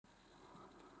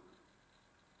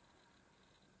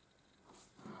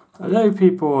Hello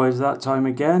people, it's that time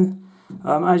again.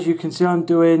 As you can see, I'm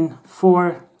doing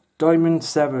 4 diamond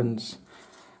 7s.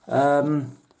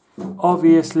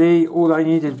 Obviously all I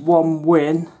need is 1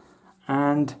 win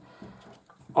and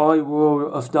I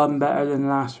will have done better than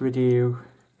last video,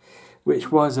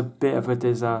 which was a bit of a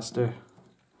disaster.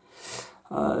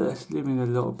 Let's leave in a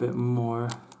little bit more.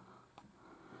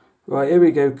 Right, here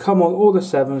we go. Come on, all the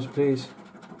 7s please.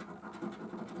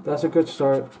 That's a good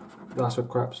start. That's a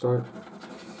crap start.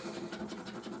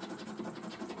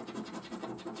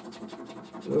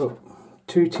 Oh,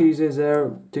 2 teasers there,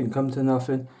 didn't come to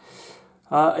nothing.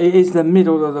 It is the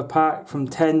middle of the pack from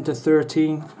 10 to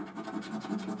 13.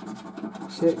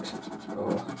 6.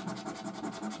 Oh.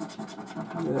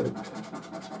 No.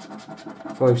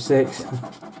 5, 6.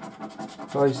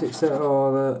 5, 6, 7.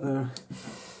 Oh, no.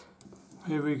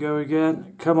 Here we go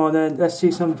again. Come on then, let's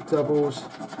see some doubles.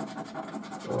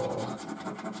 Oh.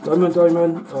 Diamond,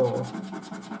 diamond. Oh.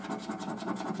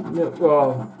 No,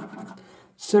 well.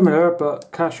 Similar,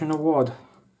 but cash in a wad.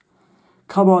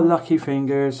 Come on, lucky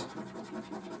fingers.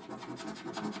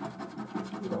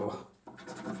 Oh.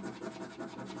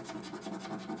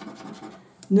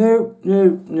 Nope,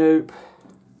 nope, nope.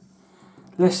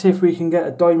 Let's see if we can get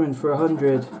a diamond for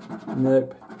 100.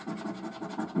 Nope.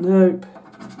 Nope.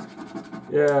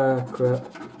 Yeah, crap.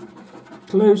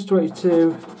 Close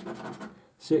 22.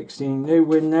 16. No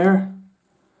win there.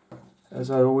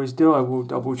 As I always do, I will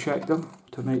double check them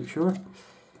to make sure.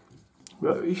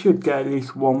 But we should get at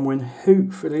least 1 win,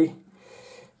 hopefully.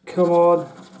 Come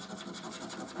on.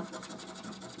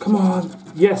 Come on.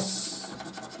 Yes.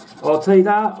 I'll take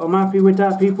that. I'm happy with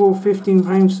that, people.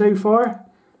 £15 so far.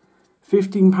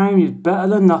 £15 is better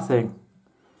than nothing.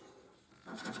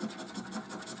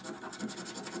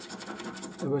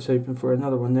 I was hoping for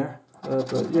another one there.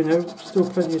 But, you know, still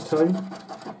plenty of time.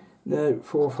 No,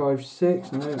 4, 5,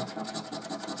 6. No.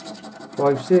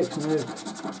 5, 6. No.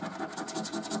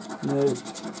 Nope.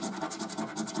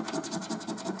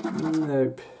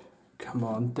 Nope. Come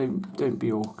on, don't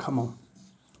be all. Come on.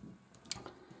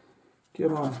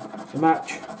 Come on. A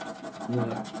match.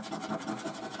 No.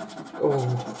 Oh.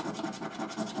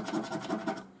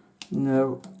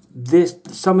 No.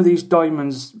 Some of these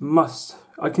diamonds must.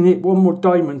 I can hit 1 more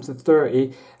diamond to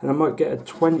 30 and I might get a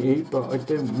 20, but I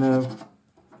don't know.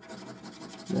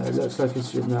 No, it looks like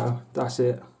it's no, that's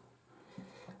it.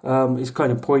 It's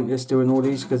kind of pointless doing all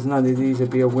these because none of these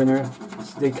would be a winner.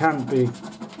 They can't be.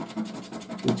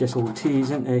 They're just all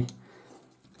teas, aren't they?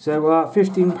 So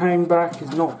 £15 back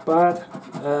is not bad.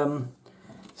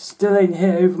 Still ain't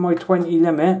hit over my 20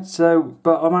 limit, so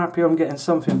but I'm happy I'm getting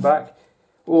something back.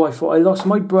 Oh, I thought I lost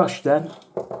my brush then.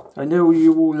 I know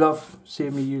you all love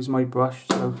seeing me use my brush,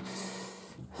 so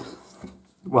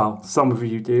well, some of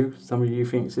you do. Some of you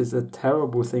think it's a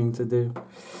terrible thing to do.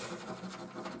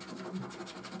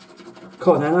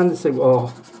 Come on then, and say,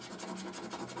 oh.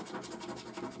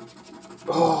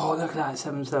 Oh, look at that,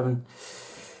 7-7.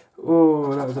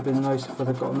 Oh, that would have been nice if I'd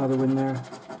have got another win there.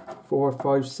 4,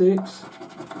 5, 6.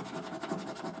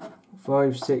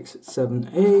 5, 6, 7,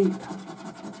 8.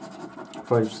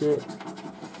 5, 6.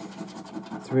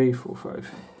 3, 4,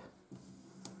 5.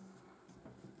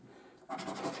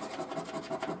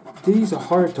 These are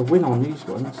hard to win on, these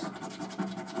ones.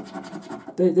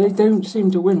 They don't seem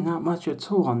to win that much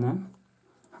at all on them.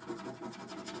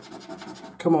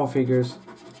 Come on, figures.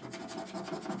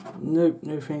 Nope,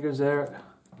 no fingers there.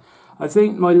 I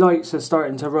think my lights are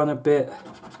starting to run a bit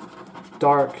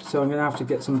dark, so I'm going to have to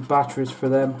get some batteries for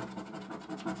them.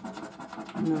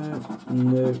 No,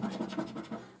 no.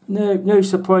 No, no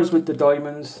surprise with the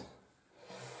diamonds.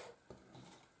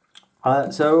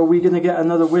 So are we going to get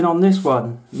another win on this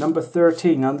one? Number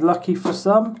 13. Unlucky for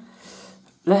some.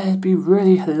 Let it be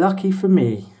really lucky for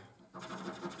me.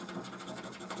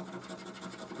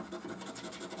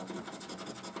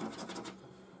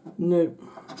 Nope.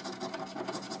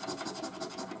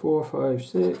 4, 5,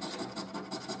 6.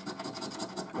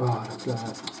 Oh, look at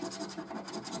that.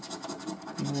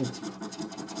 Nope.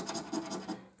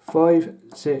 5,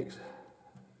 6,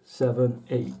 7,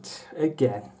 8.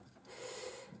 Again.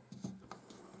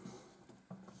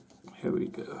 Here we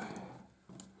go.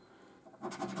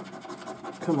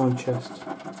 Come on, chest.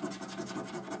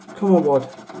 Come on, wad.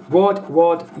 Wad,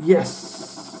 wad.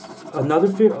 Yes. Another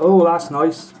few. Oh, that's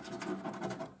nice.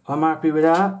 I'm happy with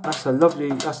that. That's lovely,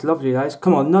 guys.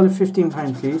 Come on, another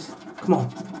 £15, please. Come on.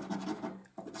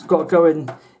 It's got to go in,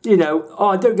 you know. Oh,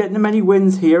 I don't get many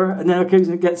wins here, and then I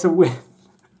get a win.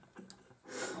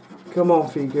 Come on,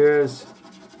 figures.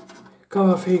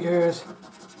 Come on, figures.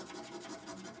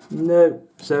 No.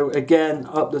 So again,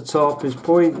 up the top is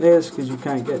pointless because you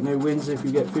can't get no wins if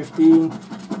you get 15.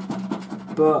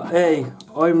 But hey,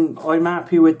 I'm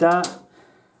happy with that.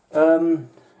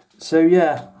 So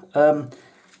yeah,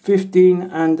 15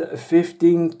 and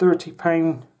 15,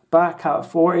 £30 back out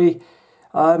of 40.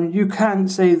 You can't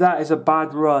say that is a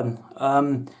bad run.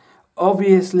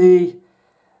 Obviously,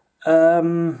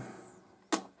 I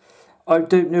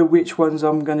don't know which ones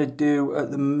I'm going to do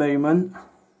at the moment.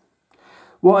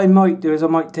 What I might do is I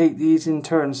might take these in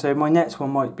turn. So my next one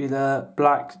might be the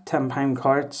black £10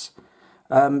 cards.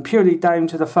 Purely down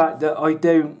to the fact that I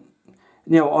don't,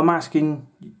 you know, I'm asking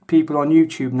people on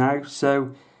YouTube now.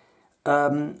 So,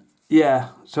 yeah.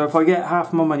 So if I get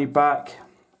half my money back,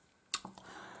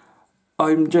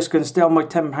 I'm just going to stay on my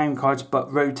 £10 cards,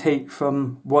 but rotate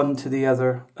from one to the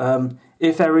other.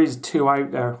 If there is two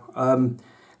out there.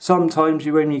 Sometimes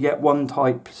you only get one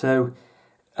type. So,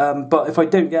 but if I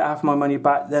don't get half my money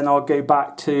back, then I'll go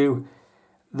back to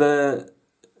the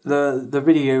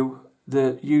video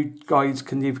that you guys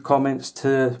can leave comments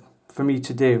for me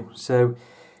to do. So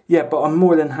yeah, but I'm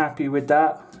more than happy with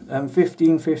that.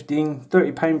 15,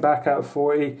 £30 back out of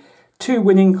 40. 2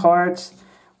 winning cards.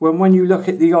 When you look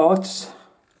at the odds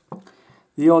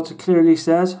clearly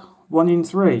says 1 in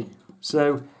 3.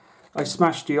 So I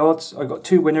smashed the odds. I got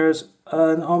 2 winners,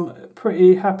 and I'm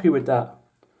pretty happy with that.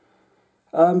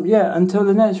 Yeah, until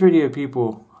the next video,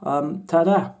 people.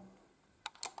 Ta-da.